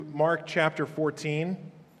Mark chapter 14.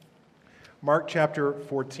 Mark chapter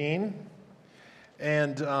 14.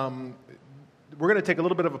 And we're going to take a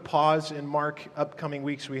little bit of a pause in Mark upcoming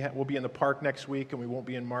weeks. We'll be in the park next week, and we won't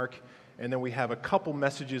be in Mark. And then we have a couple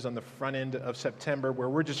messages on the front end of September where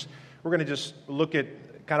we're going to just look at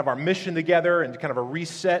kind of our mission together and kind of a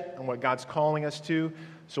reset on what God's calling us to.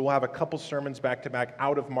 So we'll have a couple sermons back to back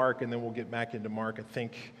out of Mark, and then we'll get back into Mark, I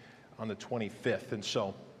think, on the 25th. And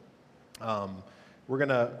so we're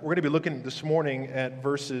gonna be looking this morning at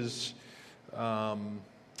verses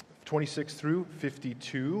 26 through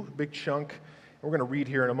 52, big chunk. We're going to read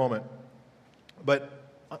here in a moment. But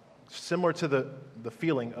similar to the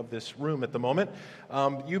feeling of this room at the moment,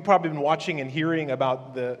 you've probably been watching and hearing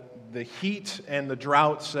about the heat and the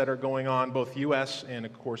droughts that are going on, both U.S. and,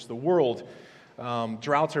 of course, the world.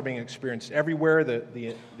 Droughts are being experienced everywhere,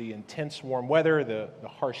 the intense warm weather, the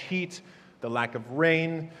harsh heat, the lack of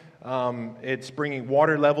rain. It's bringing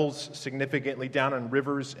water levels significantly down in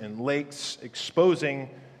rivers and lakes, exposing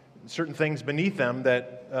certain things beneath them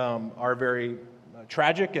that are very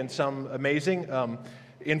tragic and some amazing.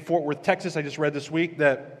 In Fort Worth, Texas, I just read this week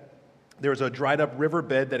that there's a dried-up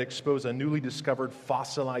riverbed that exposed a newly discovered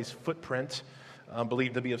fossilized footprint,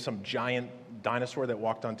 believed to be of some giant dinosaur that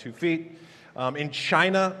walked on 2 feet. In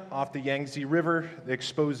China, off the Yangtze River, they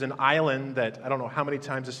exposed an island that I don't know how many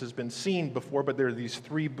times this has been seen before, but there are these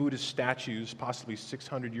 3 Buddhist statues, possibly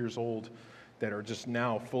 600 years old, that are just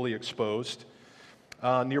now fully exposed.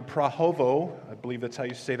 Near Prahovo, I believe that's how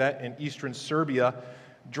you say that, in eastern Serbia,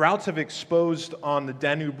 droughts have exposed on the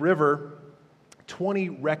Danube River 20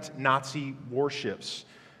 wrecked Nazi warships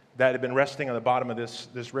that have been resting on the bottom of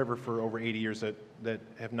this river for over 80 years that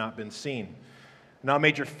have not been seen. Now, a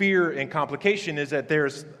major fear and complication is that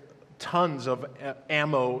there's tons of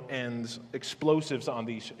ammo and explosives on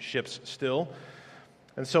these ships still.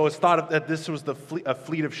 And so it's thought that this was a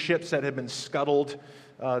fleet of ships that had been scuttled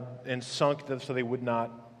and sunk so they would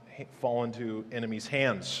not fall into enemies'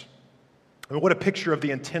 hands. I mean, what a picture of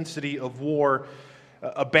the intensity of war,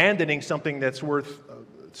 abandoning something that's worth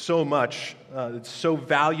so much, it's so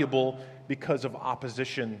valuable because of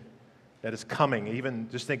opposition that is coming. Even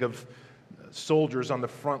just think of soldiers on the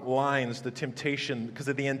front lines, the temptation, because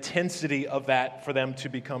of the intensity of that, for them to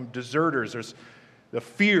become deserters. There's the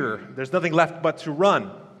fear. There's nothing left but to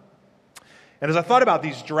run. And as I thought about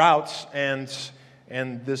these droughts and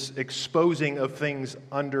this exposing of things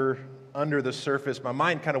under the surface, my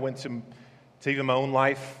mind kind of went to even my own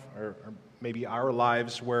life, or maybe our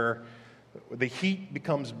lives, where the heat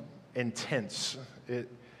becomes intense.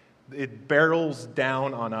 It barrels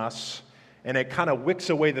down on us, and it kind of wicks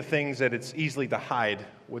away the things that it's easily to hide,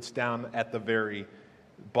 what's down at the very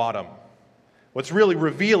bottom. What's really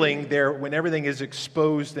revealing there when everything is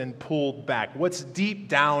exposed and pulled back. What's deep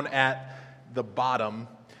down at the bottom,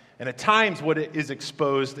 and at times what is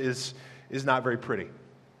exposed is not very pretty.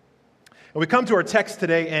 And we come to our text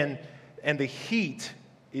today, and the heat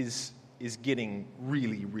is getting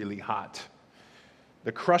really, really hot.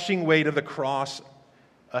 The crushing weight of the cross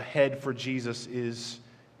ahead for Jesus is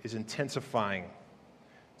intensifying.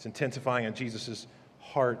 It's intensifying on Jesus'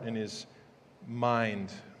 heart and his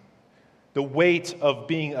mind. The weight of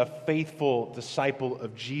being a faithful disciple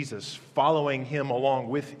of Jesus, following him along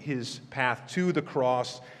with his path to the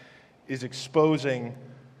cross, is exposing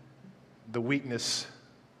the weakness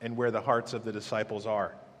and where the hearts of the disciples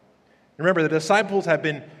are. Remember, the disciples have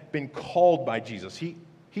been called by Jesus. He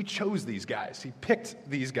chose these guys. He picked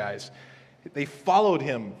these guys. They followed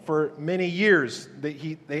him for many years.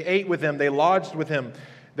 They ate with him. They lodged with him.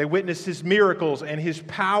 They witnessed his miracles and his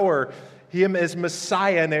power, him as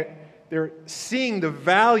Messiah. And they're seeing the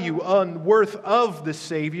value and worth of the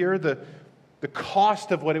Savior, the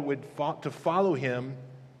cost of what it would to follow him.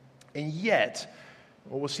 And yet,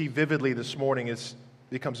 what we'll see vividly this morning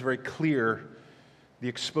becomes very clear, the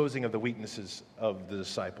exposing of the weaknesses of the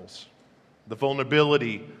disciples, the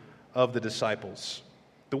vulnerability of the disciples,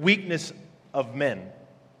 the weakness of men,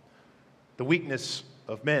 the weakness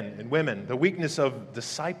of men and women, the weakness of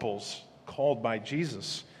disciples called by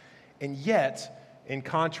Jesus. And yet, in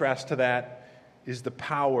contrast to that, is the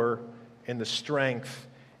power and the strength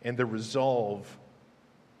and the resolve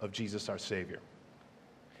of Jesus our Savior.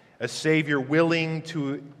 A Savior willing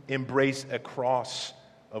to embrace a cross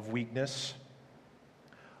of weakness,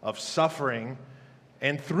 of suffering,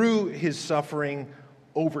 and through his suffering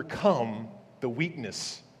overcome the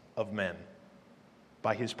weakness of men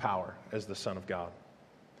by his power as the Son of God.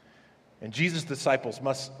 And Jesus' disciples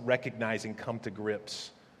must recognize and come to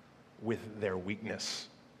grips with their weakness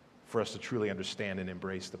for us to truly understand and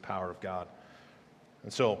embrace the power of God.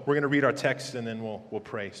 And so we're going to read our text and then we'll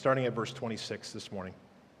pray, starting at verse 26 this morning.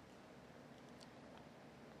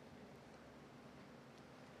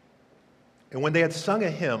 And when they had sung a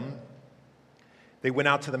hymn, they went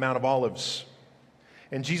out to the Mount of Olives.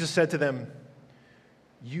 And Jesus said to them,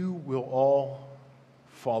 "You will all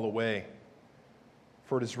fall away.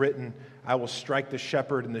 For it is written, I will strike the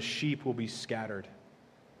shepherd and the sheep will be scattered.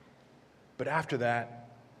 But after that,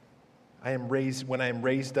 when I am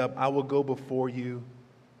raised up, I will go before you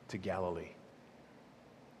to Galilee."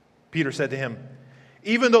 Peter said to him,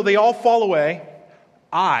 "Even though they all fall away,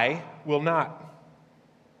 I will not."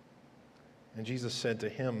 And Jesus said to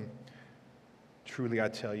him, "Truly I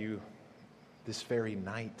tell you, this very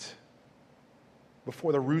night,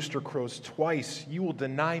 before the rooster crows twice, you will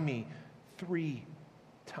deny me 3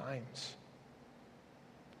 times."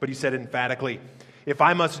 But he said emphatically, "If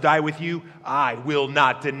I must die with you, I will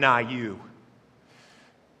not deny you."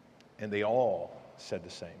 And they all said the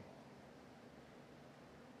same.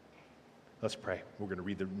 Let's pray. We're going to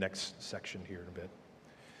read the next section here in a bit.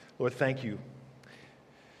 Lord, thank you.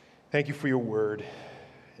 Thank you for your word.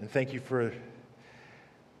 And thank you for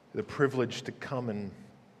the privilege to come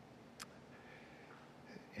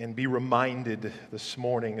and be reminded this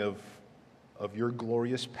morning of your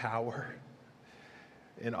glorious power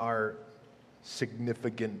and our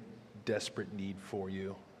significant, desperate need for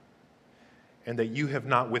you. And that you have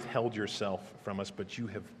not withheld yourself from us, but you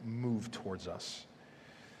have moved towards us.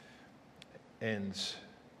 And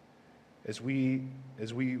as we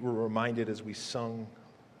were reminded, as we sung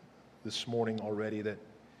this morning already,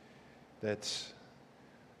 that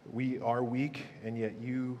we are weak, and yet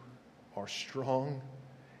you are strong,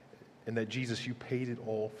 and that, Jesus, you paid it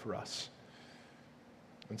all for us.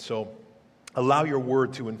 And so, allow your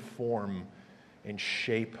word to inform and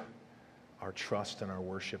shape our trust and our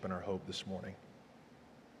worship and our hope this morning.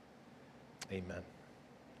 Amen.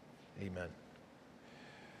 Amen.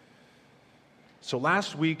 So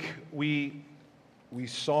last week, we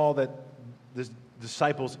saw that the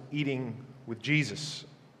disciples eating with Jesus,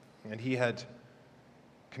 and he had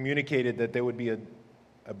communicated that there would be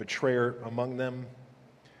a betrayer among them.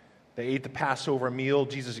 They ate the Passover meal.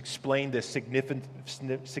 Jesus explained the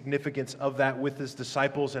significance of that with his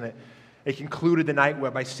disciples, and it concluded the night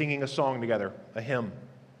by singing a song together, a hymn.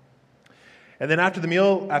 And then after the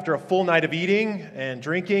meal, after a full night of eating and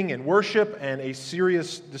drinking and worship and a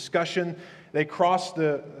serious discussion, they crossed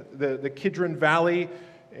the Kidron Valley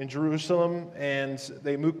in Jerusalem, and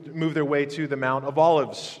they moved their way to the Mount of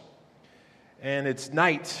Olives. And it's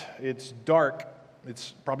night, it's dark,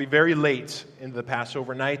 it's probably very late into the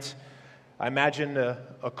Passover night. I imagine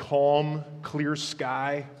a calm, clear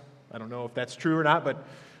sky. I don't know if that's true or not, but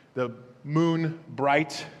the moon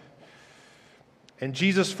bright. And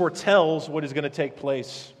Jesus foretells what is going to take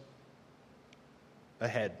place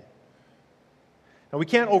ahead. Now, we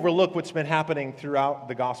can't overlook what's been happening throughout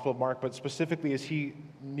the Gospel of Mark, but specifically as he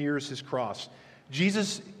nears his cross.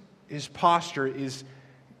 Jesus, his posture is,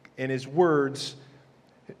 and his words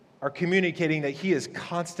are communicating that he is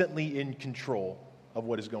constantly in control of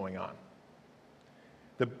what is going on.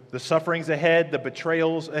 The sufferings ahead, the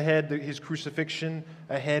betrayals ahead, his crucifixion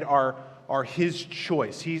ahead are his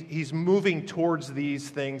choice. He's moving towards these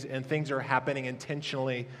things, and things are happening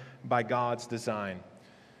intentionally by God's design.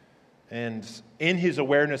 And in his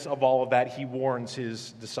awareness of all of that, he warns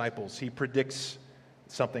his disciples. He predicts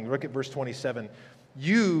something. Look at verse 27.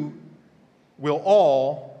 You will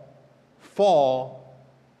all fall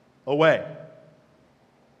away.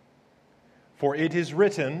 For it is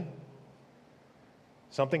written,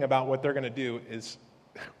 something about what they're going to do is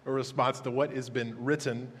a response to what has been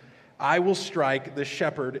written. I will strike the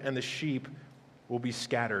shepherd and the sheep will be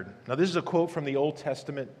scattered. Now, this is a quote from the Old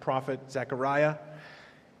Testament prophet Zechariah.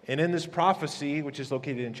 And in this prophecy, which is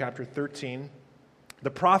located in chapter 13, the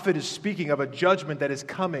prophet is speaking of a judgment that is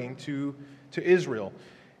coming to Israel.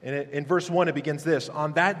 And in verse 1, it begins this: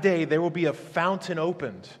 On that day there will be a fountain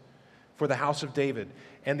opened for the house of David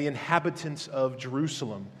and the inhabitants of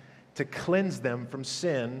Jerusalem to cleanse them from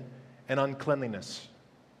sin and uncleanliness.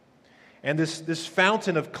 And this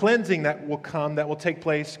fountain of cleansing that will take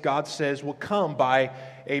place, God says, will come by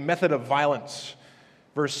a method of violence.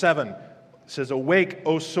 Verse 7 says, Awake,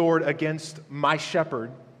 O sword, against my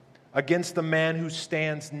shepherd, against the man who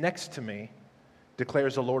stands next to me,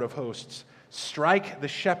 declares the Lord of hosts. Strike the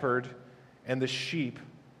shepherd, and the sheep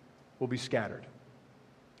will be scattered.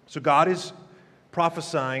 So God is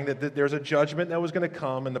prophesying that there's a judgment that was going to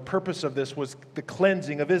come, and the purpose of this was the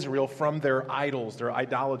cleansing of Israel from their idols, their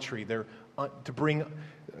idolatry, to bring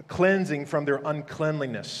cleansing from their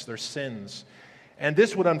uncleanliness, their sins. And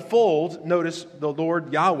this would unfold, notice the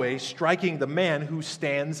Lord Yahweh striking the man who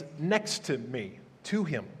stands next to me, to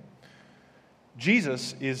him.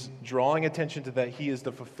 Jesus is drawing attention to that. He is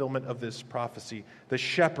the fulfillment of this prophecy. The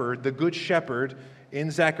shepherd, the good shepherd in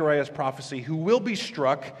Zechariah's prophecy, who will be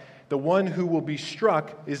struck, the one who will be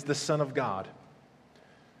struck is the Son of God.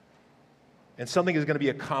 And something is going to be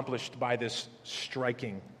accomplished by this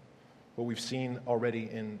striking, what we've seen already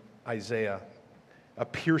in Isaiah, a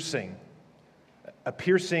piercing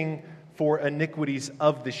for iniquities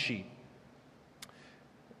of the sheep.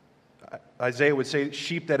 Isaiah would say,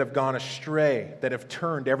 sheep that have gone astray, that have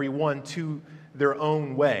turned every one to their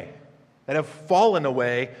own way, that have fallen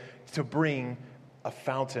away to bring a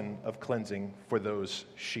fountain of cleansing for those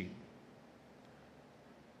sheep.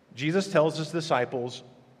 Jesus tells his disciples,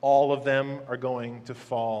 all of them are going to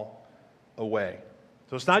fall away.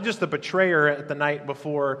 So it's not just the betrayer at the night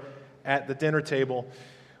before at the dinner table,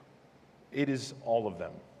 it is all of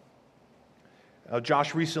them.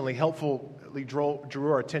 Josh recently helpfully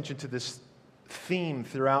drew our attention to this theme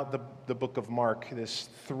throughout the book of Mark, this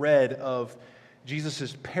thread of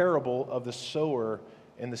Jesus' parable of the sower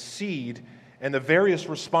and the seed and the various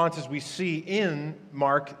responses we see in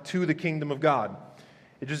Mark to the kingdom of God.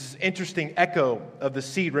 It's just this interesting echo of the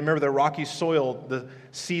seed. Remember, the rocky soil, the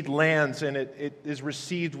seed lands and it is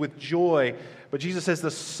received with joy. But Jesus says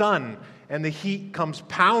the sun and the heat comes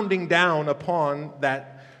pounding down upon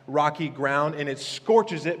that rocky ground, and it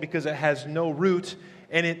scorches it because it has no root,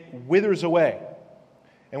 and it withers away.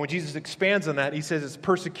 And when Jesus expands on that, he says it's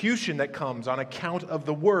persecution that comes on account of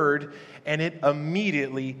the word, and it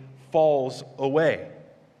immediately falls away.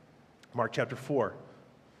 Mark chapter 4.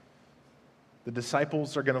 The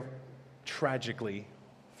disciples are going to tragically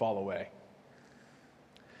fall away.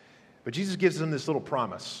 But Jesus gives them this little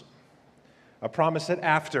promise. A promise that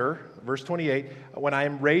after, verse 28, when I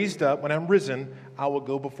am raised up, when I'm risen, I will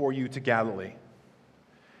go before you to Galilee.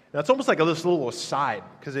 Now, it's almost like this little aside,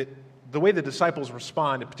 because the way the disciples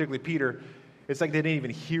respond, and particularly Peter, it's like they didn't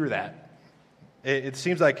even hear that. It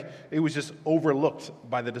seems like it was just overlooked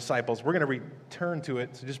by the disciples. We're going to return to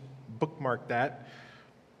it, so just bookmark that.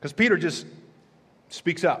 Because Peter just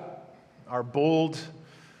speaks up. Our bold,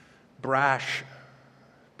 brash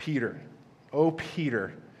Peter. Oh,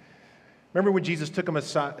 Peter. Remember when Jesus took him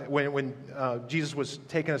aside, when Jesus was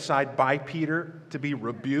taken aside by Peter to be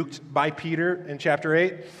rebuked by Peter in chapter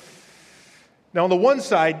 8? Now, on the one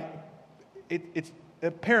side, it's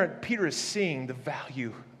apparent Peter is seeing the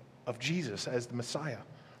value of Jesus as the Messiah.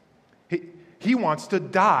 He wants to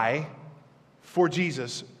die for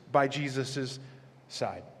Jesus by Jesus'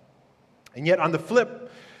 side. And yet, on the flip,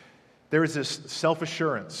 there is this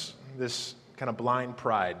self-assurance, this kind of blind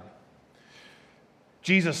pride.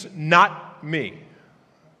 Jesus, not me.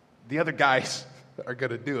 The other guys are going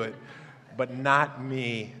to do it, but not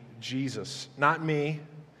me, Jesus. Not me.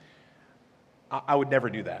 I would never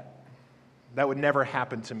do that. That would never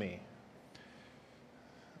happen to me.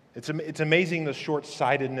 It's amazing the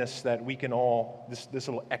short-sightedness that we can all, this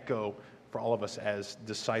little echo for all of us as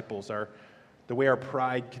disciples, the way our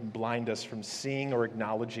pride can blind us from seeing or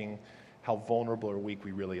acknowledging how vulnerable or weak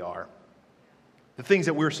we really are. The things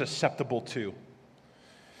that we're susceptible to.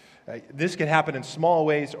 This can happen in small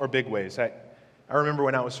ways or big ways. I remember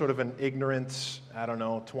when I was sort of an ignorant,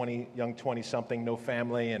 20-something, no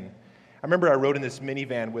family, and I remember I rode in this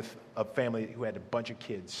minivan with a family who had a bunch of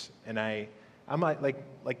kids, and I might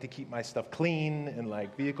like to keep my stuff clean and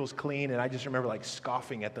like vehicles clean, and I just remember like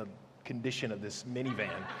scoffing at the condition of this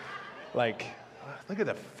minivan. Like, look at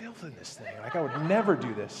the filth in this thing. Like, I would never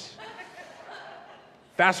do this.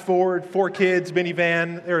 Fast forward, 4 kids,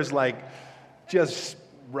 minivan. There's like just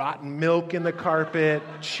rotten milk in the carpet,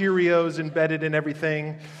 Cheerios embedded in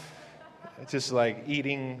everything. It's just like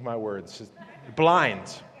eating my words.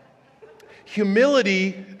 Blind.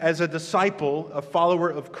 Humility as a disciple, a follower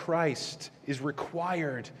of Christ, is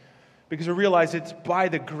required because we realize it's by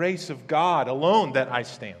the grace of God alone that I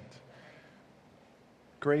stand.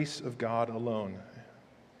 Grace of God alone.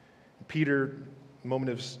 Peter, a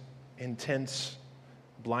moment of intense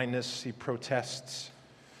blindness, he protests.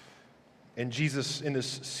 And Jesus, in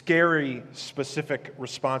this scary, specific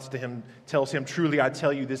response to him, tells him, truly I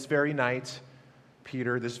tell you, this very night,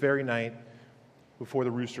 Peter, this very night, before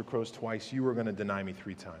the rooster crows twice, you are going to deny me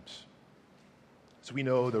 3 times. So we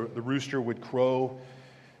know the rooster would crow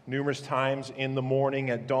numerous times in the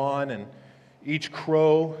morning at dawn, and each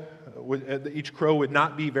crow would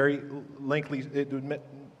not be very lengthy.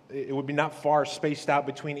 It would be not far spaced out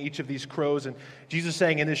between each of these crows. And Jesus is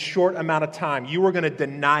saying, in this short amount of time, you are going to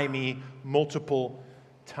deny me multiple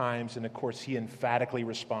times. And of course, he emphatically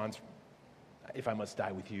responds, if I must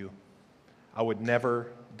die with you, I would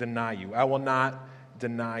never deny you. I will not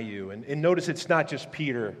deny you. And notice it's not just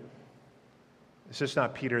Peter. It's just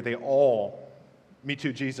not Peter. They all Me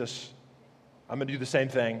too, Jesus. I'm going to do the same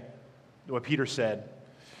thing. What Peter said.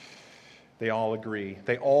 They all agree.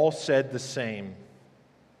 They all said the same.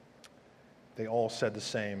 They all said the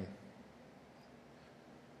same.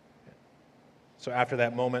 So after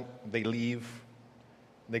that moment, they leave.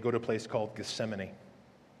 They go to a place called Gethsemane.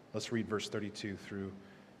 Let's read verse 32 through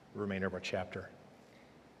the remainder of our chapter.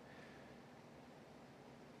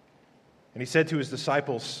 And he said to his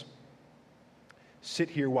disciples, "Sit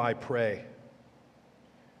here while I pray."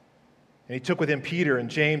 And he took with him Peter and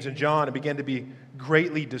James and John and began to be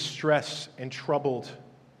greatly distressed and troubled.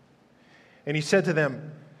 And he said to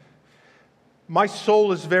them, "My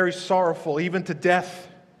soul is very sorrowful, even to death.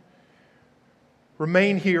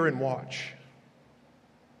 Remain here and watch."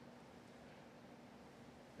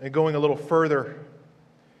 And going a little further,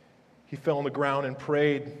 he fell on the ground and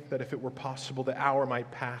prayed that if it were possible, the hour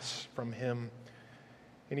might pass from him.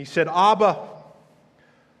 And he said, "Abba,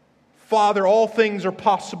 Father, all things are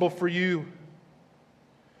possible for you.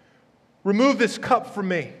 Remove this cup from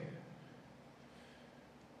me.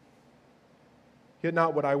 Yet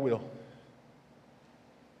not what I will,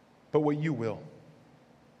 but what you will."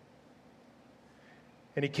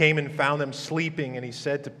 And he came and found them sleeping, and he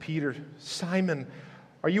said to Peter, "Simon,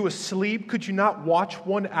 are you asleep? Could you not watch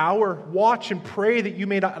 1 hour? Watch and pray that you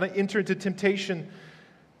may not enter into temptation.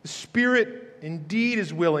 The spirit indeed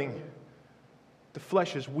is willing, the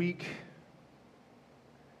flesh is weak."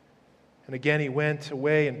 And again he went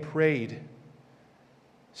away and prayed,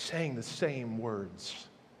 saying the same words.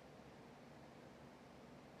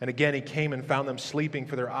 And again he came and found them sleeping,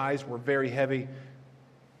 for their eyes were very heavy,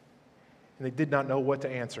 and they did not know what to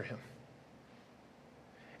answer him.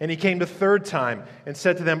 And he came the third time and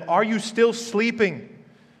said to them, "Are you still sleeping,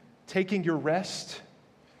 taking your rest?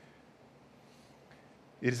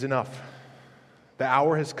 It is enough. The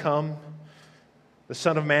hour has come. The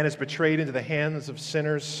Son of Man is betrayed into the hands of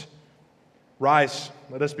sinners. Rise,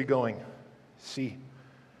 let us be going. See,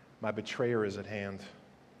 my betrayer is at hand."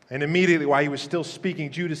 And immediately while he was still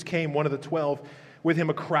speaking, Judas came, one of the 12, with him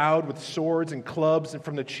a crowd with swords and clubs, and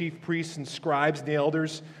from the chief priests and scribes and the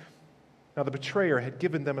elders. Now the betrayer had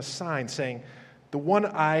given them a sign, saying, "The one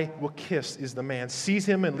I will kiss is the man. Seize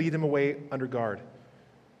him and lead him away under guard."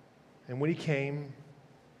 And when he came,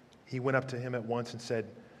 he went up to him at once and said,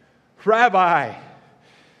 "Rabbi!"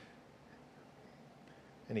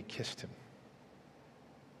 And he kissed him.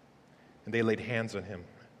 And they laid hands on him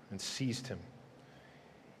and seized him.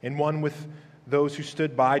 And one with those who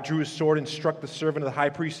stood by drew his sword and struck the servant of the high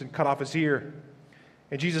priest and cut off his ear.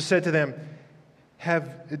 And Jesus said to them,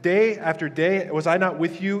 "Have day after day, was I not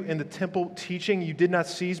with you in the temple teaching? You did not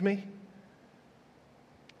seize me?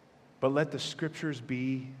 But let the scriptures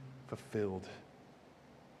be fulfilled."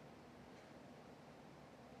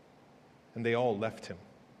 And they all left him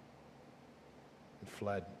and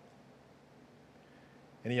fled.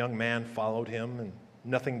 And a young man followed him, and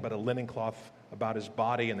nothing but a linen cloth about his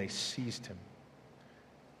body, and they seized him.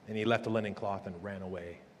 And he left the linen cloth and ran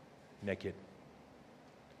away naked.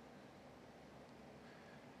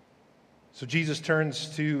 So Jesus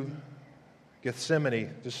turns to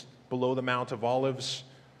Gethsemane, just below the Mount of Olives.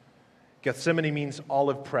 Gethsemane means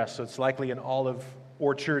olive press, so it's likely an olive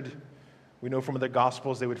orchard. We know from the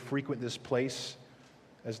Gospels they would frequent this place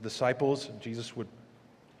as disciples. And Jesus would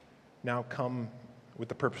now come with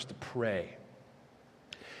the purpose to pray.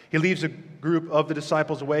 He leaves a group of the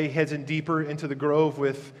disciples away, heads in deeper into the grove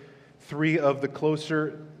with 3 of the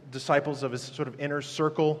closer disciples of his sort of inner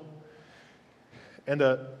circle. And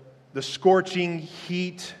the scorching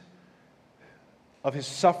heat of his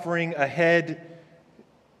suffering ahead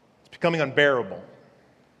is becoming unbearable.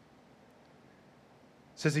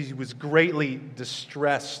 It says he was greatly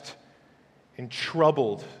distressed and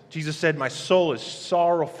troubled. Jesus said, "My soul is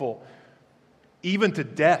sorrowful, even to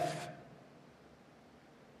death."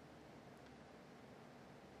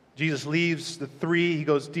 Jesus leaves the 3. He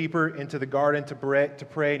goes deeper into the garden to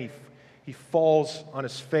pray, and he falls on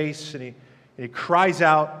his face, and he cries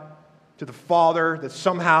out to the Father that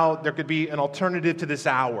somehow there could be an alternative to this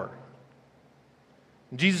hour.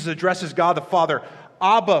 And Jesus addresses God the Father,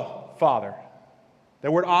 "Abba, Father."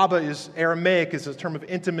 That word Abba is Aramaic, is a term of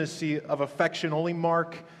intimacy, of affection. Only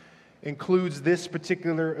Mark includes this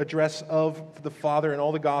particular address of the Father in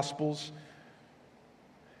all the Gospels.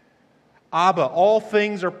 "Abba, all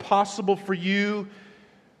things are possible for you.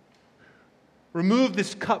 Remove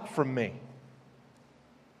this cup from me."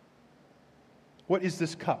 What is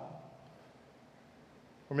this cup?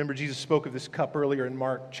 Remember, Jesus spoke of this cup earlier in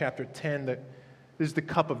Mark chapter 10, that this is the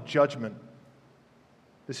cup of judgment.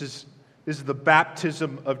 This is the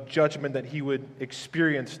baptism of judgment that he would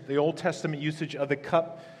experience. The Old Testament usage of the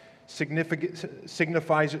cup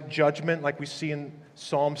signifies judgment, like we see in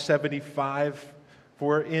Psalm 75.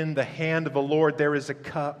 For in the hand of the Lord there is a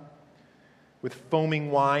cup with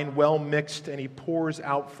foaming wine, well mixed, and he pours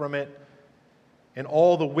out from it, and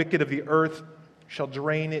all the wicked of the earth shall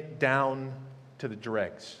drain it down to the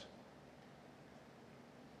dregs.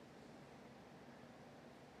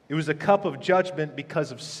 It was a cup of judgment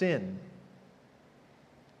because of sin.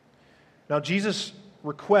 Now, Jesus'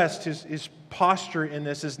 request, his posture in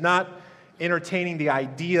this is not entertaining the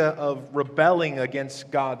idea of rebelling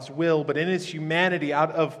against God's will, but in his humanity,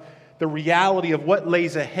 out of the reality of what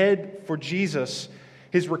lays ahead for Jesus,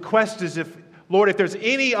 his request is, Lord, if there's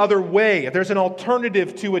any other way, if there's an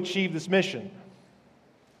alternative to achieve this mission.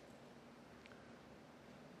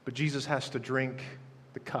 But Jesus has to drink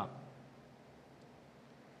the cup.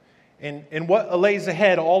 And what lays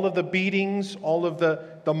ahead, all of the beatings, all of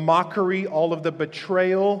the mockery, all of the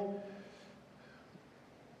betrayal,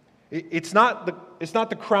 it's not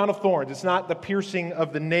the crown of thorns, it's not the piercing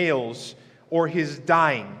of the nails or his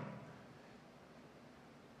dying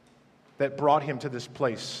that brought him to this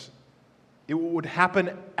place. It would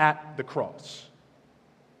happen at the cross.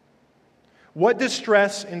 What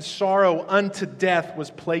distress and sorrow unto death was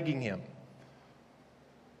plaguing him?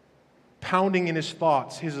 Pounding in his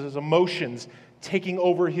thoughts, his emotions, taking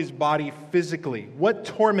over his body physically. What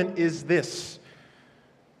torment is this?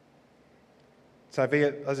 It's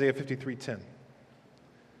Isaiah 53:10.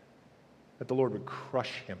 That the Lord would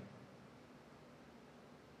crush him.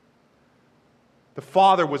 The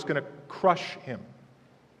Father was going to crush him.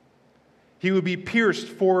 He would be pierced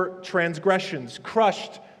for transgressions,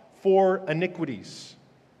 crushed for iniquities.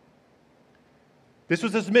 This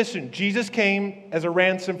was his mission. Jesus came as a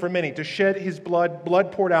ransom for many, to shed his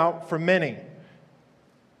blood poured out for many.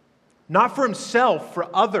 Not for himself,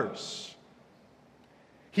 for others.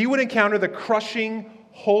 He would encounter the crushing,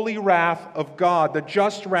 holy wrath of God, the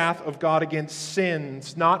just wrath of God against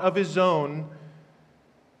sins, not of his own,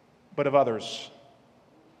 but of others.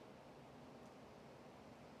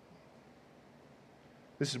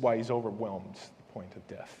 This is why he's overwhelmed to the point of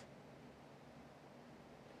death.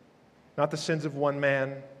 Not the sins of one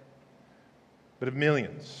man, but of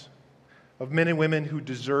millions, of men and women who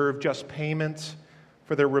deserve just payment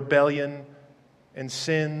for their rebellion and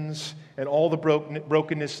sins and all the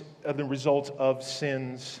brokenness of the results of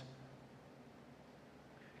sins.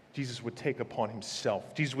 Jesus would take upon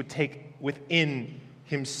himself. Jesus would take within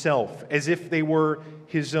himself as if they were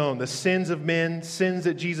his own. The sins of men, sins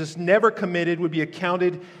that Jesus never committed, would be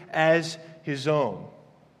accounted as his own.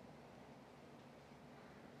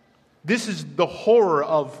 This is the horror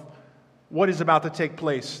of what is about to take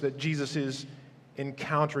place, that Jesus is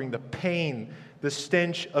encountering, the pain, the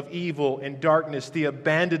stench of evil and darkness, the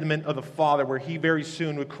abandonment of the Father, where he very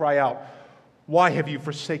soon would cry out, "Why have you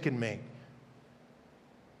forsaken me?"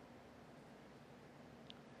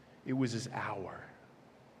 It was his hour.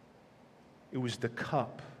 It was the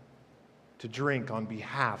cup to drink on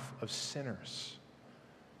behalf of sinners.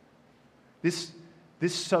 This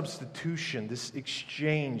substitution, this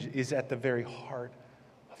exchange is at the very heart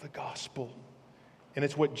of the gospel. And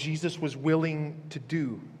it's what Jesus was willing to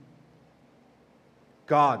do.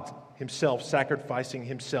 God himself sacrificing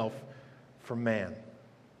himself for man.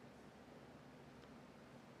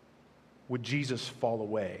 Would Jesus fall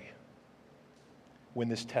away when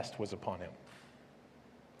this test was upon him?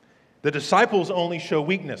 The disciples only show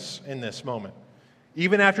weakness in this moment.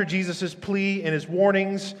 Even after Jesus' plea and his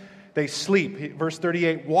warnings, they sleep. Verse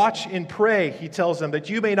 38, watch and pray, he tells them, that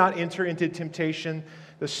you may not enter into temptation.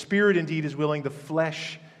 The spirit indeed is willing, the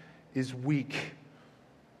flesh is weak.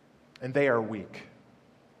 And they are weak.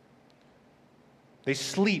 They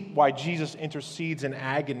sleep while Jesus intercedes in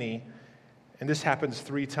agony. And this happens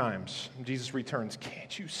 3 times. And Jesus returns,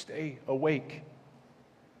 can't you stay awake?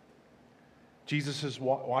 Jesus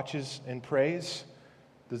watches and prays.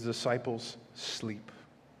 The disciples sleep.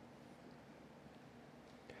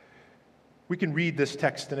 We can read this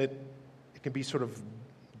text and it can be sort of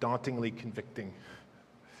dauntingly convicting.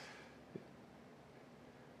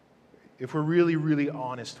 If we're really, really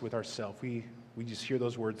honest with ourselves, we just hear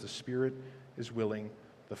those words, the spirit is willing,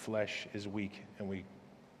 the flesh is weak, and we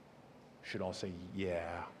should all say,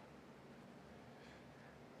 yeah.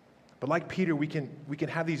 But like Peter, we can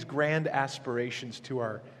have these grand aspirations to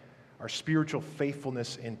our spiritual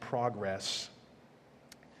faithfulness in progress.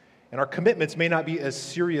 And our commitments may not be as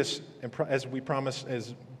serious as we promised,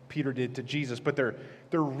 as Peter did to Jesus, but they're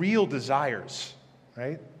real desires,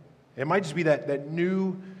 right? It might just be that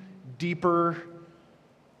new, deeper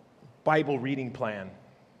Bible reading plan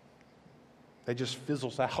that just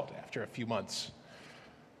fizzles out after a few months.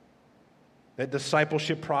 That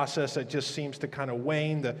discipleship process that just seems to kind of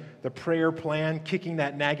wane, the prayer plan, kicking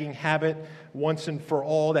that nagging habit once and for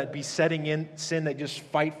all, that besetting in sin that just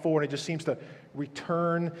fight for, and it just seems to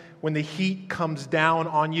return. When the heat comes down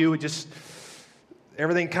on you,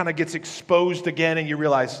 everything kind of gets exposed again, and you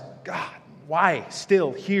realize, God, why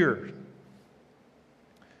still here?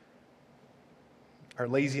 Our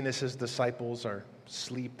laziness as disciples, our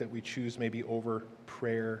sleep that we choose maybe over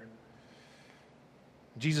prayer.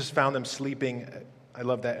 Jesus found them sleeping. I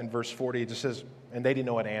love that in verse 40. It just says, and they didn't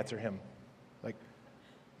know how to answer him. Like,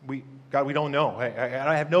 God, we don't know.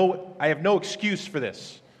 I have no excuse for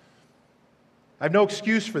this. I have no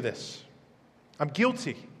excuse for this. I'm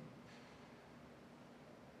guilty.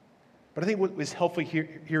 But I think what is helpful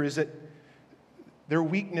here is that their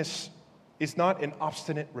weakness is not an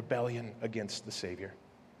obstinate rebellion against the Savior.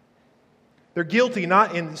 They're guilty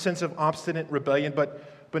not in the sense of obstinate rebellion, but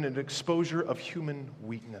an exposure of human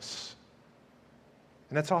weakness.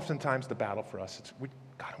 And that's oftentimes the battle for us.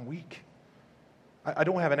 God, I'm weak. I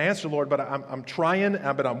don't have an answer, Lord, but I'm trying,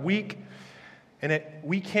 but I'm weak. And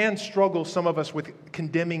we can struggle, some of us, with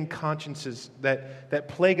condemning consciences that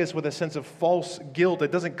plague us with a sense of false guilt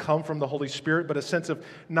that doesn't come from the Holy Spirit, but a sense of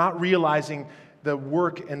not realizing the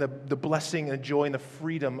work and the blessing and the joy and the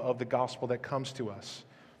freedom of the gospel that comes to us.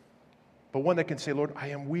 But one that can say, Lord, I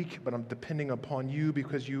am weak, but I'm depending upon you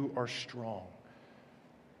because you are strong.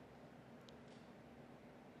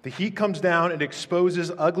 The heat comes down and exposes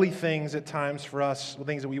ugly things at times for us,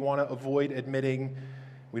 things that we want to avoid admitting,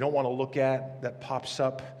 we don't want to look at, that pops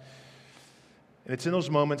up. And it's in those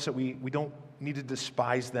moments that we don't need to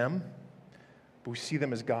despise them, but we see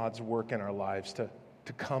them as God's work in our lives to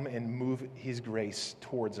come and move His grace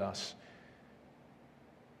towards us.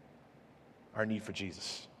 Our need for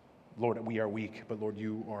Jesus. Lord, we are weak, but Lord,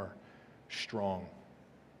 you are strong.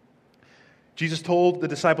 Jesus told the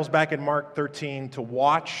disciples back in Mark 13 to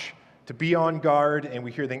watch, to be on guard, and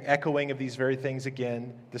we hear the echoing of these very things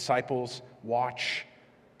again. Disciples, watch,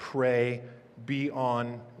 pray, be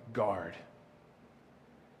on guard.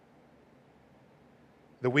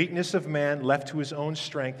 The weakness of man left to his own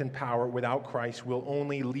strength and power without Christ will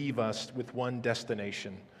only leave us with one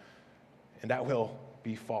destination, and that will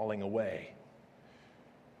be falling away.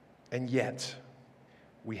 And yet,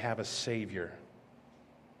 we have a Savior.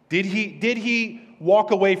 Did he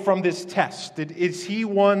walk away from this test? Is he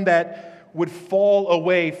one that would fall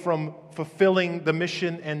away from fulfilling the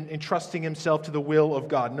mission and entrusting himself to the will of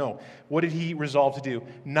God? No. What did he resolve to do?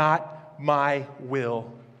 Not my will,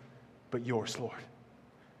 but yours, Lord.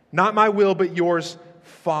 Not my will, but yours,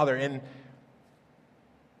 Father. And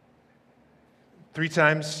 3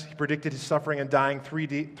 times he predicted his suffering and dying.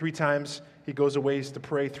 3 times he goes away to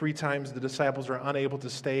pray. 3 times the disciples are unable to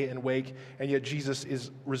stay and wake, and yet Jesus is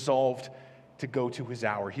resolved to go to his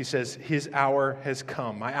hour. He says, his hour has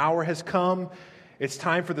come. My hour has come. It's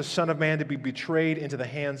time for the Son of Man to be betrayed into the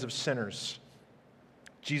hands of sinners.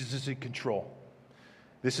 Jesus is in control.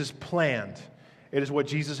 This is planned. It is what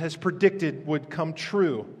Jesus has predicted would come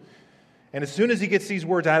true. And as soon as he gets these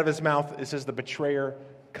words out of his mouth, it says the betrayer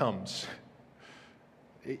comes.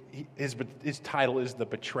 His title is the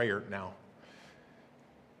betrayer now.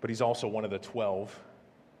 But he's also one of the 12.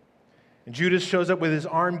 And Judas shows up with his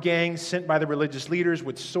armed gang sent by the religious leaders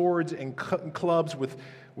with swords and clubs, with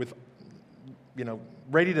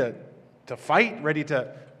ready to fight, ready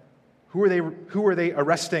to. Who are they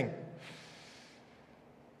arresting?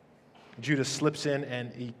 Judas slips in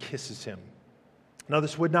and he kisses him. Now,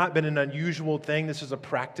 this would not have been an unusual thing. This is a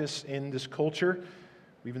practice in this culture.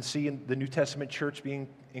 We even see in the New Testament church being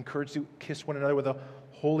encouraged to kiss one another with a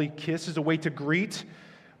holy kiss as a way to greet.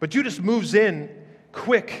 But Judas moves in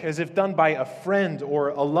quick, as if done by a friend or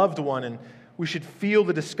a loved one, and we should feel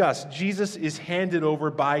the disgust. Jesus is handed over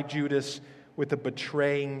by Judas with a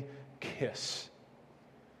betraying kiss.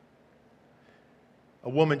 A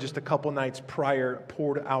woman just a couple nights prior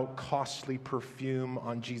poured out costly perfume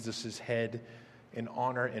on Jesus' head in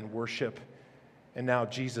honor and worship, and now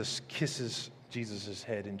Jesus kisses Jesus'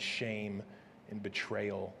 head in shame and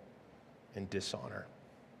betrayal and dishonor.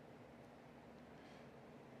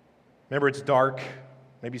 Remember, it's dark,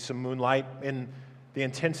 maybe some moonlight. In the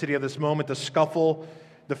intensity of this moment, the scuffle,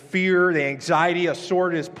 the fear, the anxiety, a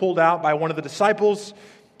sword is pulled out by one of the disciples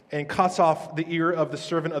and cuts off the ear of the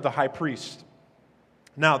servant of the high priest.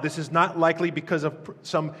 Now, this is not likely because of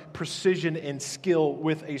some precision and skill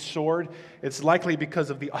with a sword. It's likely because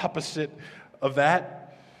of the opposite of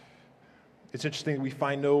that. It's interesting that we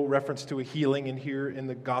find no reference to a healing in here in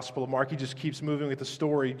the Gospel of Mark. He just keeps moving with the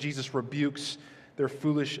story. Jesus rebukes their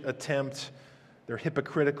foolish attempt, their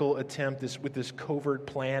hypocritical attempt with this covert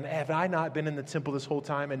plan. Have I not been in the temple this whole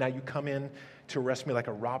time, and now you come in to arrest me like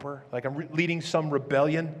a robber, like I'm leading some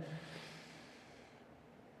rebellion?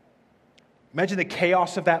 Imagine the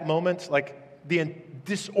chaos of that moment, like the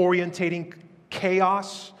disorientating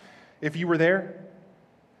chaos if you were there.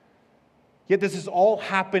 Yet this is all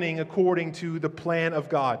happening according to the plan of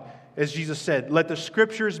God. As Jesus said, let the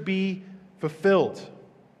scriptures be fulfilled.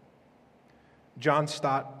 John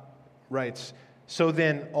Stott writes, so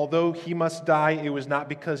then, although he must die, it was not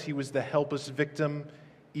because he was the helpless victim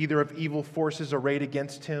either of evil forces arrayed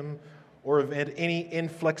against him or of any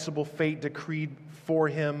inflexible fate decreed for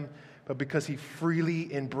him, but because he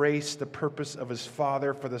freely embraced the purpose of his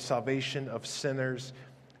Father for the salvation of sinners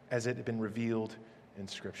as it had been revealed in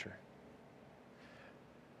Scripture.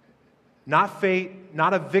 Not fate,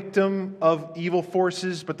 not a victim of evil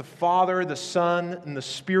forces, but the Father, the Son, and the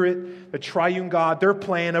Spirit, the triune God, their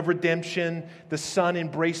plan of redemption, the Son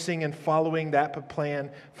embracing and following that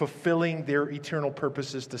plan, fulfilling their eternal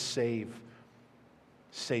purposes to save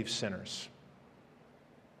sinners.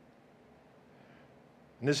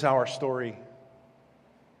 And this is how our story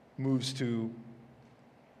moves to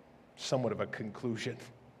somewhat of a conclusion.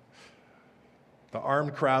 The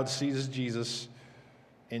armed crowd seizes Jesus,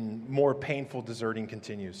 and more painful deserting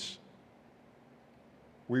continues.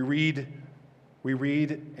 We read,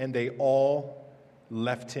 and they all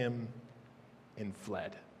left him and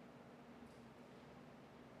fled.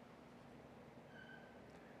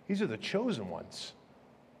 These are the chosen ones.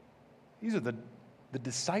 These are the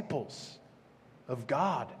disciples of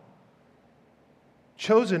God,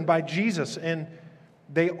 chosen by Jesus, and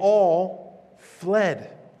they all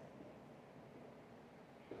fled.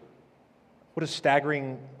 What a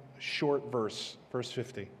staggering short verse, verse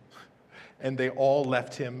 50. And they all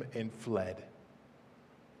left him and fled.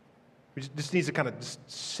 This needs to kind of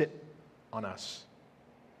just sit on us.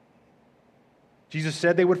 Jesus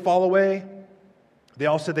said they would fall away. They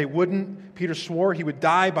all said they wouldn't. Peter swore he would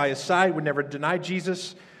die by his side, would never deny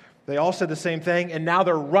Jesus. They all said the same thing, and now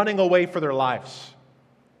they're running away for their lives.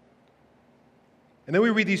 And then we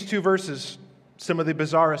read these two verses, some of the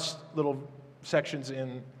bizarrest little sections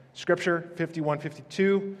in Scripture, 51,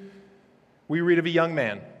 52. We read of a young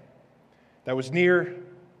man that was near,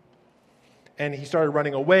 and he started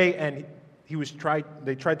running away, and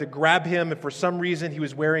they tried to grab him, and for some reason he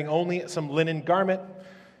was wearing only some linen garment,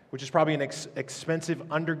 which is probably an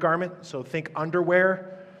expensive undergarment, so think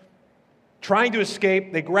underwear. Trying to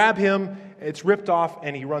escape, they grab him, it's ripped off,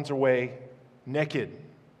 and he runs away naked,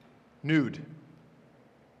 nude.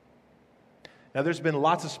 Now, there's been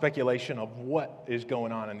lots of speculation of what is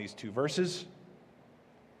going on in these two verses.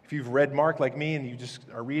 If you've read Mark like me and you just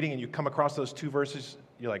are reading and you come across those two verses,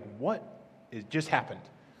 you're like, what just happened?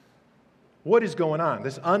 What is going on?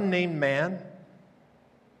 This unnamed man,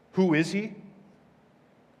 who is he?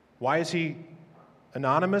 Why is he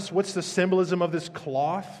anonymous? What's the symbolism of this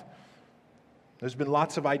cloth? There's been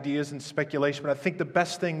lots of ideas and speculation, but I think the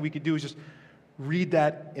best thing we could do is just read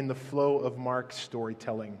that in the flow of Mark's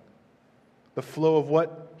storytelling. The flow of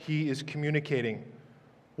what he is communicating.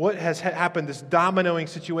 What has happened, this dominoing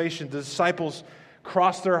situation. The disciples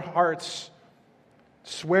cross their hearts,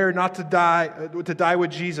 swear not to die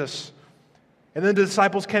with Jesus. And then the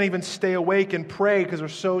disciples can't even stay awake and pray because they're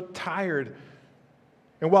so tired.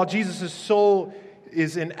 And while Jesus' soul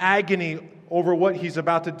is in agony over what he's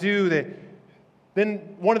about to do,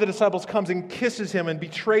 then one of the disciples comes and kisses him and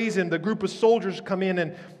betrays him. The group of soldiers come in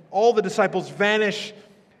and all the disciples vanish.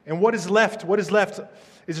 And what is left? What is left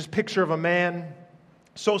is this picture of a man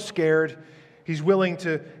so scared, he's willing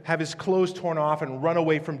to have his clothes torn off and run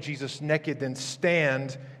away from Jesus naked, then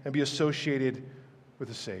stand and be associated with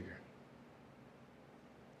the Savior.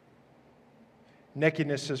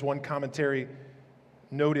 Nakedness, as one commentary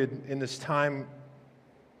noted in this time,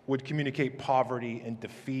 would communicate poverty and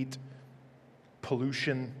defeat,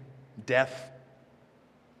 pollution, death.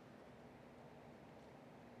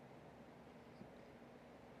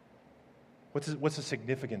 What's the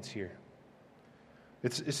significance here?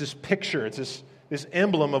 It's this picture, it's this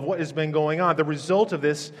emblem of what has been going on. The result of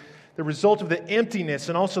this, the result of the emptiness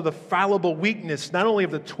and also the fallible weakness, not only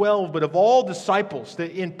of the 12, but of all disciples,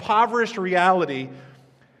 the impoverished reality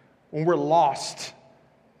when we're lost,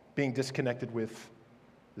 being disconnected with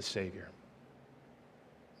the Savior.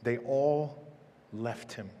 They all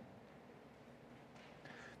left him.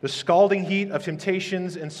 The scalding heat of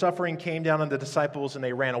temptations and suffering came down on the disciples and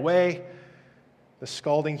they ran away. The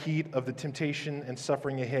scalding heat of the temptation and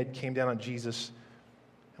suffering ahead came down on Jesus.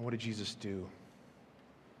 And what did Jesus do?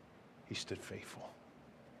 He stood faithful.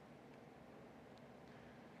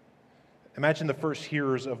 Imagine the first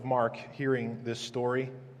hearers of Mark hearing this story.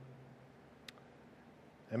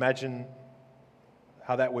 Imagine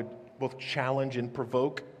how that would both challenge and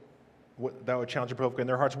provoke, what that would challenge and provoke in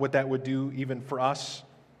their hearts, what that would do even for us.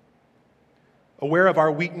 Aware of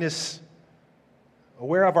our weakness,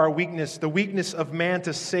 the weakness of man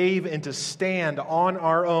to save and to stand on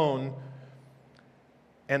our own,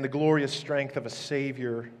 and the glorious strength of a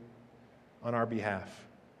Savior on our behalf.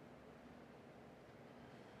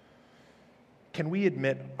 Can we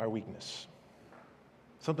admit our weakness?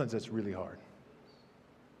 Sometimes that's really hard.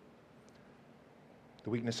 The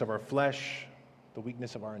weakness of our flesh, the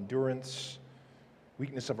weakness of our endurance,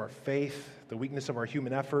 weakness of our faith, the weakness of our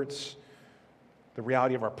human efforts, the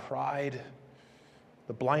reality of our pride,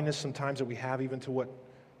 the blindness sometimes that we have even to what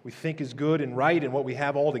we think is good and right and what we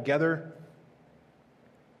have all together.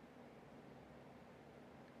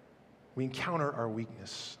 We encounter our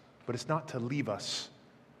weakness, but it's not to leave us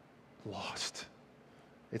lost.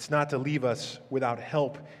 It's not to leave us without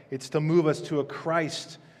help. It's to move us to a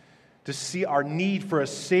Christ, to see our need for a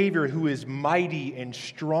Savior who is mighty and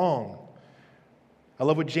strong. I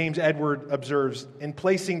love what James Edward observes. In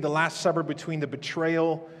placing the Last Supper between the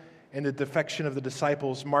betrayal and the defection of the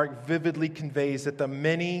disciples, Mark vividly conveys that the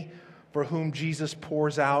many for whom Jesus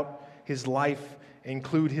pours out his life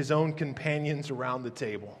include his own companions around the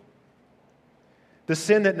table. The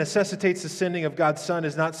sin that necessitates the sending of God's Son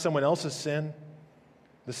is not someone else's sin,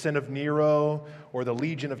 the sin of Nero or the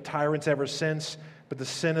legion of tyrants ever since, but the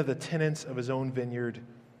sin of the tenants of his own vineyard,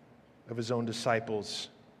 of his own disciples,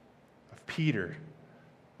 of Peter,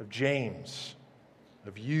 of James,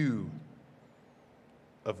 of you,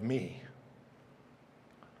 of me.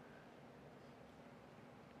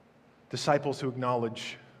 Disciples who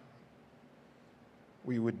acknowledge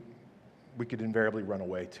we could invariably run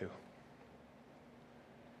away to.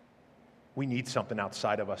 We need something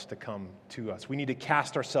outside of us to come to us. We need to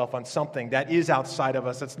cast ourselves on something that is outside of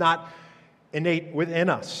us, that's not innate within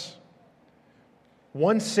us.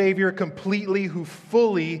 One Savior completely who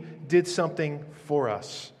fully did something for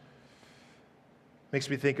us. Makes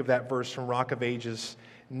me think of that verse from Rock of Ages.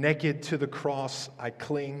 Naked to the cross I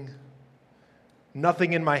cling.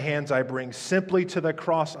 Nothing in my hands I bring. Simply to the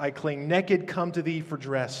cross I cling. Naked come to thee for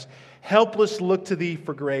dress. Helpless look to thee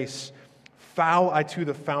for grace. Foul I to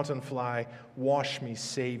the fountain fly. Wash me,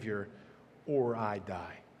 Savior, or I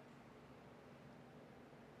die.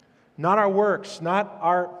 Not our works, not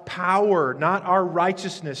our power, not our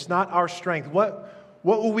righteousness, not our strength. What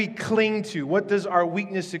will we cling to? What does our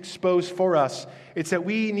weakness expose for us? It's that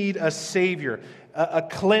we need a Savior, a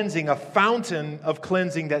cleansing, a fountain of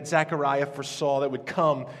cleansing that Zechariah foresaw that would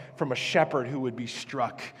come from a shepherd who would be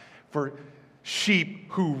struck, for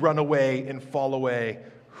sheep who run away and fall away,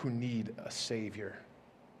 who need a Savior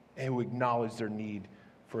and who acknowledge their need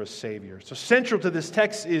for a Savior. So central to this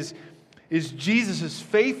text is Jesus'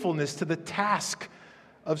 faithfulness to the task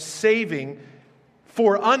of saving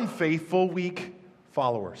for unfaithful, weak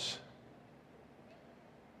followers.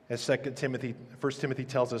 As 1 Timothy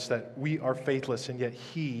tells us that we are faithless and yet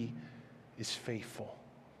He is faithful.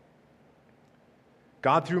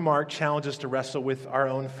 God, through Mark, challenges us to wrestle with our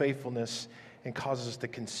own faithfulness and causes us to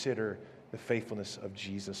consider the faithfulness of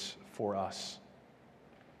Jesus for us.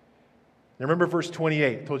 Now remember verse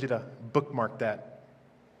 28. I told you to bookmark that.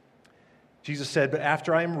 Jesus said, "But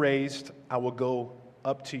after I am raised, I will go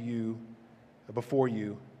up to you, before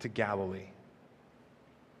you, to Galilee."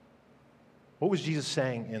 What was Jesus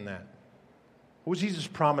saying in that? What was Jesus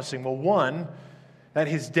promising? Well, one, that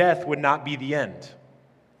his death would not be the end.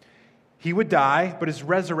 He would die, but his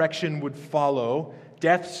resurrection would follow.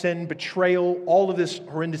 Death, sin, betrayal, all of this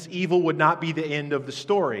horrendous evil would not be the end of the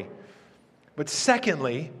story. But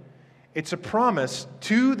secondly, it's a promise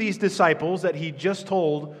to these disciples that he just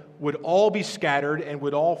told would all be scattered and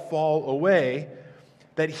would all fall away,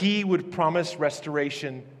 that he would promise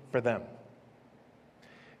restoration for them.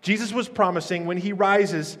 Jesus was promising when he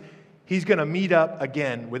rises, he's going to meet up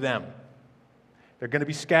again with them. They're going to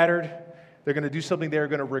be scattered. They're going to do something they're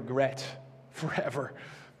going to regret forever.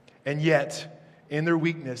 And yet, in their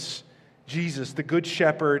weakness, Jesus, the Good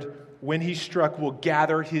Shepherd, when he's struck, will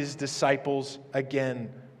gather his disciples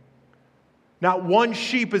again. Not one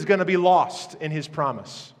sheep is going to be lost in his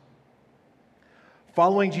promise.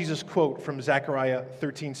 Following Jesus' quote from Zechariah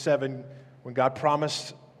 13:7, when God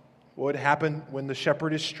promised what would happen when the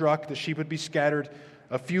shepherd is struck, the sheep would be scattered,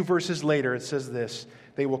 a few verses later it says this: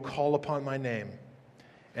 "They will call upon my name,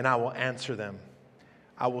 and I will answer them.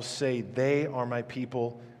 I will say, they are my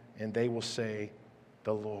people, and they will say,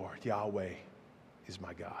 the Lord, Yahweh, is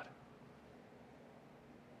my God."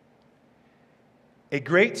 A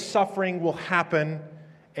great suffering will happen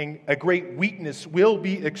and a great weakness will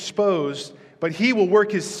be exposed, but he will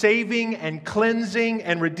work his saving and cleansing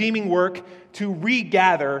and redeeming work to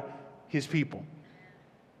regather his people.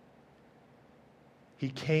 He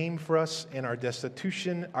came for us in our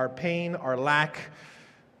destitution, our pain, our lack.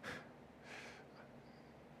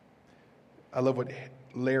 I love what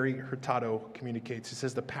Larry Hurtado communicates. He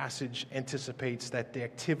says the passage anticipates that the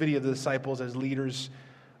activity of the disciples as leaders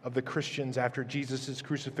of the Christians after Jesus'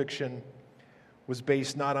 crucifixion was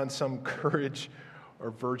based not on some courage or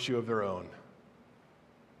virtue of their own.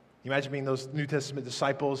 You imagine being those New Testament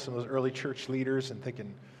disciples and those early church leaders and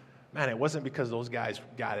thinking, man, it wasn't because those guys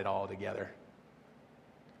got it all together.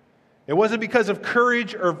 It wasn't because of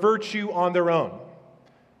courage or virtue on their own.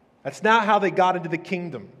 That's not how they got into the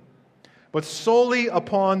kingdom, but solely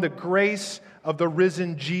upon the grace of the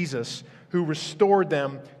risen Jesus who restored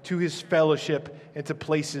them to his fellowship and to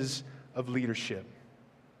places of leadership.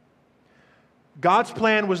 God's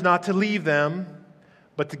plan was not to leave them,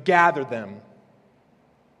 but to gather them.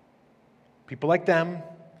 People like them,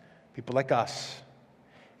 people like us.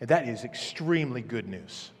 And that is extremely good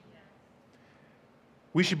news.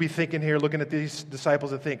 We should be thinking here, looking at these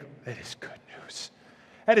disciples and think, that is good news.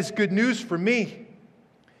 That is good news for me.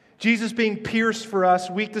 Jesus being pierced for us,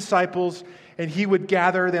 weak disciples, and he would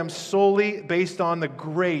gather them solely based on the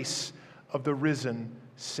grace of the risen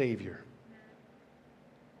Savior.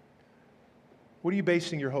 What are you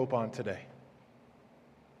basing your hope on today?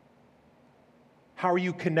 How are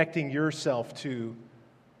you connecting yourself to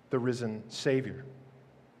the risen Savior?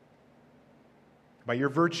 By your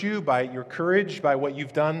virtue, by your courage, by what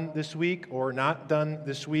you've done this week or not done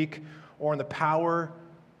this week, or in the power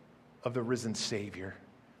of the risen Savior,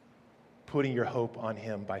 putting your hope on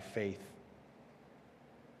him by faith.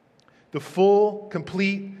 The full,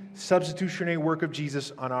 complete, substitutionary work of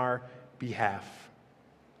Jesus on our behalf.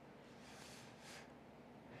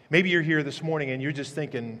 Maybe you're here this morning and you're just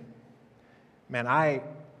thinking, man, I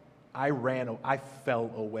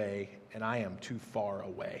fell away and I am too far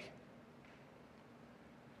away.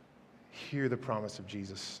 Hear the promise of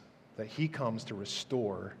Jesus that he comes to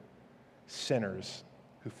restore sinners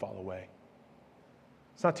who fall away.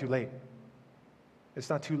 It's not too late. It's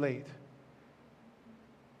not too late.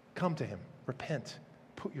 Come to him. Repent.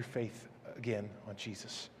 Put your faith again on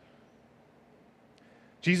Jesus.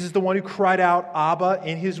 Jesus is the one who cried out, Abba,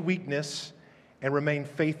 in his weakness and remained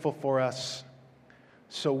faithful for us.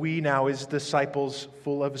 So we now, as disciples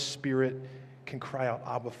full of Spirit, can cry out,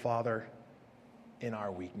 Abba, Father, in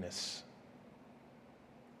our weakness.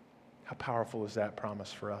 How powerful is that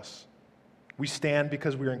promise for us? We stand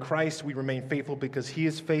because we are in Christ. We remain faithful because he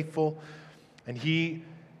is faithful. And he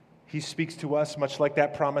speaks to us much like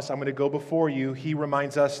that promise, I'm going to go before you. He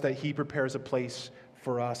reminds us that he prepares a place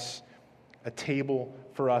for us, a table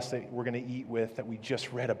for us that we're going to eat with, that we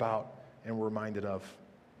just read about and were reminded of.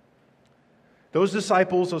 Those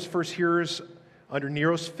disciples, those first hearers under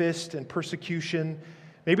Nero's fist and persecution,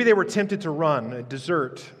 maybe they were tempted to run and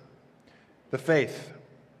desert the faith.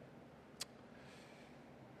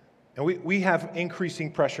 And we have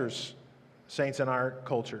increasing pressures, saints, in our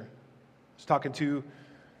culture. I was talking to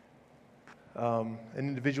an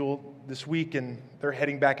individual this week, and they're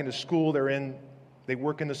heading back into school. They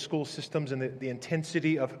work in the school systems, and the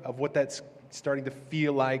intensity of what that's starting to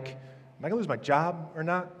feel like. Am I going to lose my job or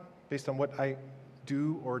not based on what I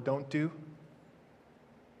do or don't do?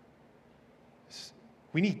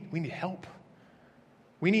 We need help.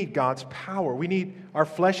 We need God's power. Our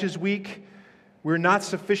flesh is weak. We're not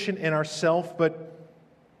sufficient in ourselves, but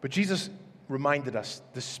Jesus reminded us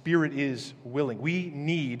the Spirit is willing. We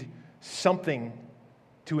need something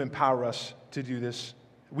to empower us to do this.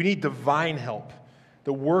 We need divine help,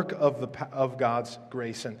 the work of God's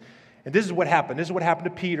grace. And this is what happened. This is what happened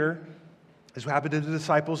to Peter. This is what happened to the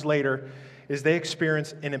disciples later, is they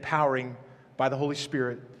experienced an empowering by the Holy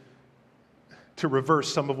Spirit to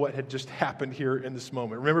reverse some of what had just happened here in this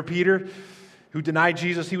moment. Remember Peter, who denied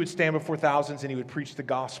Jesus? He would stand before thousands and he would preach the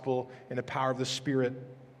gospel in the power of the Spirit.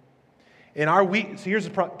 So here's the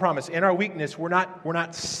promise. In our weakness, we're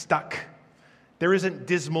not stuck. There isn't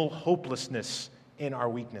dismal hopelessness in our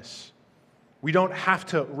weakness. We don't have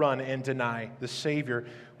to run and deny the Savior.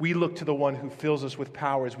 We look to the one who fills us with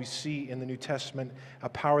power, as we see in the New Testament, a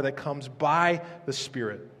power that comes by the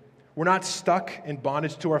Spirit. We're not stuck in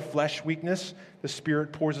bondage to our flesh weakness. The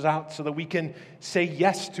Spirit pours us out so that we can say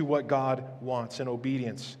yes to what God wants in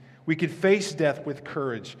obedience. We can face death with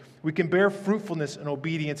courage. We can bear fruitfulness and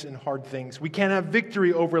obedience in hard things. We can have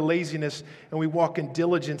victory over laziness, and we walk in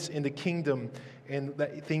diligence in the kingdom and the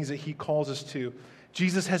things that he calls us to.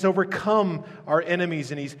 Jesus has overcome our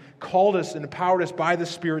enemies, and he's called us and empowered us by the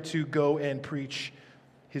Spirit to go and preach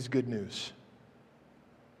his good news.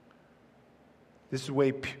 This is the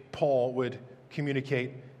way Paul would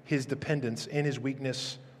communicate his dependence in his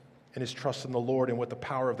weakness and his trust in the Lord and what the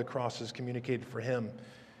power of the cross has communicated for him.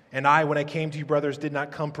 And I, when I came to you, brothers, did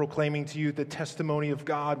not come proclaiming to you the testimony of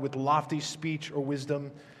God with lofty speech or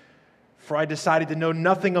wisdom, for I decided to know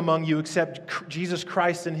nothing among you except Jesus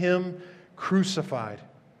Christ and him crucified.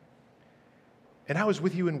 And I was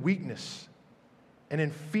with you in weakness and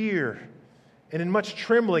in fear and in much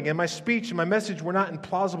trembling, and my speech and my message were not in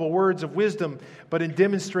plausible words of wisdom, but in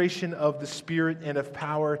demonstration of the Spirit and of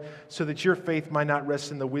power, so that your faith might not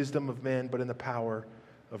rest in the wisdom of men, but in the power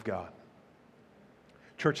of God.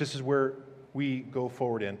 Church, this is where we go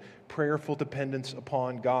forward in prayerful dependence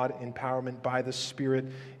upon God, empowerment by the Spirit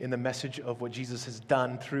in the message of what Jesus has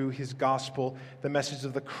done through his gospel. The message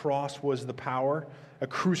of the cross was the power, a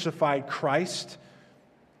crucified Christ.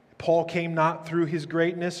 Paul came not through his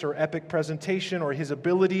greatness or epic presentation or his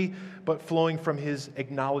ability, but flowing from his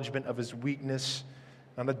acknowledgement of his weakness,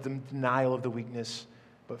 not a denial of the weakness,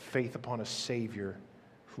 but faith upon a Savior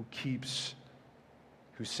who keeps,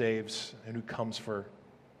 who saves, and who comes for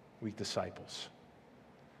weak disciples.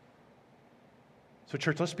 So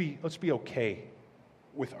church, let's be okay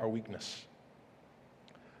with our weakness.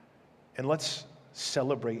 And let's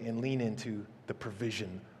celebrate and lean into the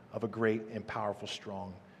provision of a great and powerful,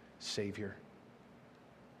 strong Savior.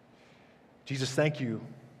 Jesus, thank you.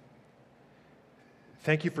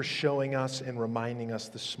 Thank you for showing us and reminding us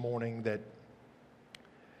this morning that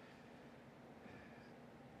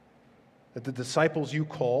the disciples you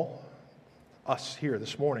call, us here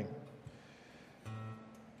this morning,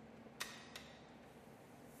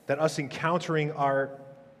 that us encountering our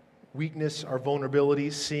weakness, our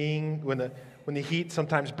vulnerabilities, seeing when the heat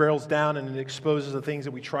sometimes barrels down and it exposes the things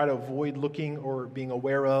that we try to avoid looking or being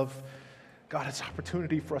aware of, God, it's an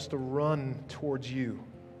opportunity for us to run towards you,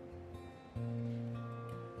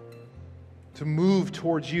 to move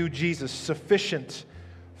towards you, Jesus, sufficient,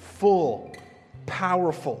 full,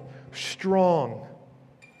 powerful, strong.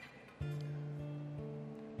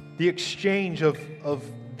 The exchange of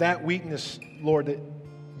that weakness, Lord, that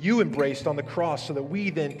you embraced on the cross so that we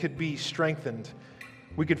then could be strengthened.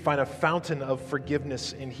 We could find a fountain of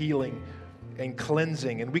forgiveness and healing and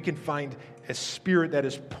cleansing, and we can find a Spirit that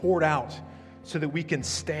is poured out so that we can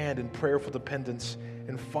stand in prayerful dependence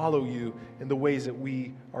and follow you in the ways that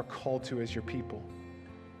we are called to as your people.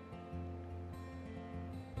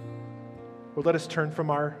 Lord, let us turn from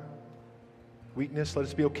our weakness. Let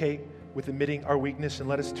us be okay with admitting our weakness, and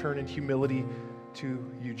let us turn in humility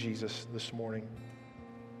to you, Jesus, this morning.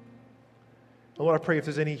 And Lord, I pray if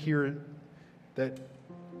there's any here that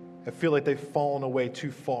I feel like they've fallen away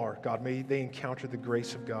too far, God, may they encounter the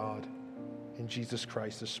grace of God in Jesus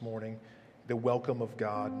Christ this morning, the welcome of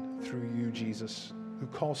God through you, Jesus, who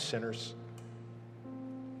calls sinners,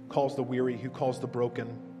 calls the weary, who calls the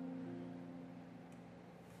broken.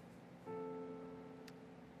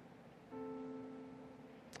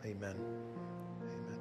 Amen.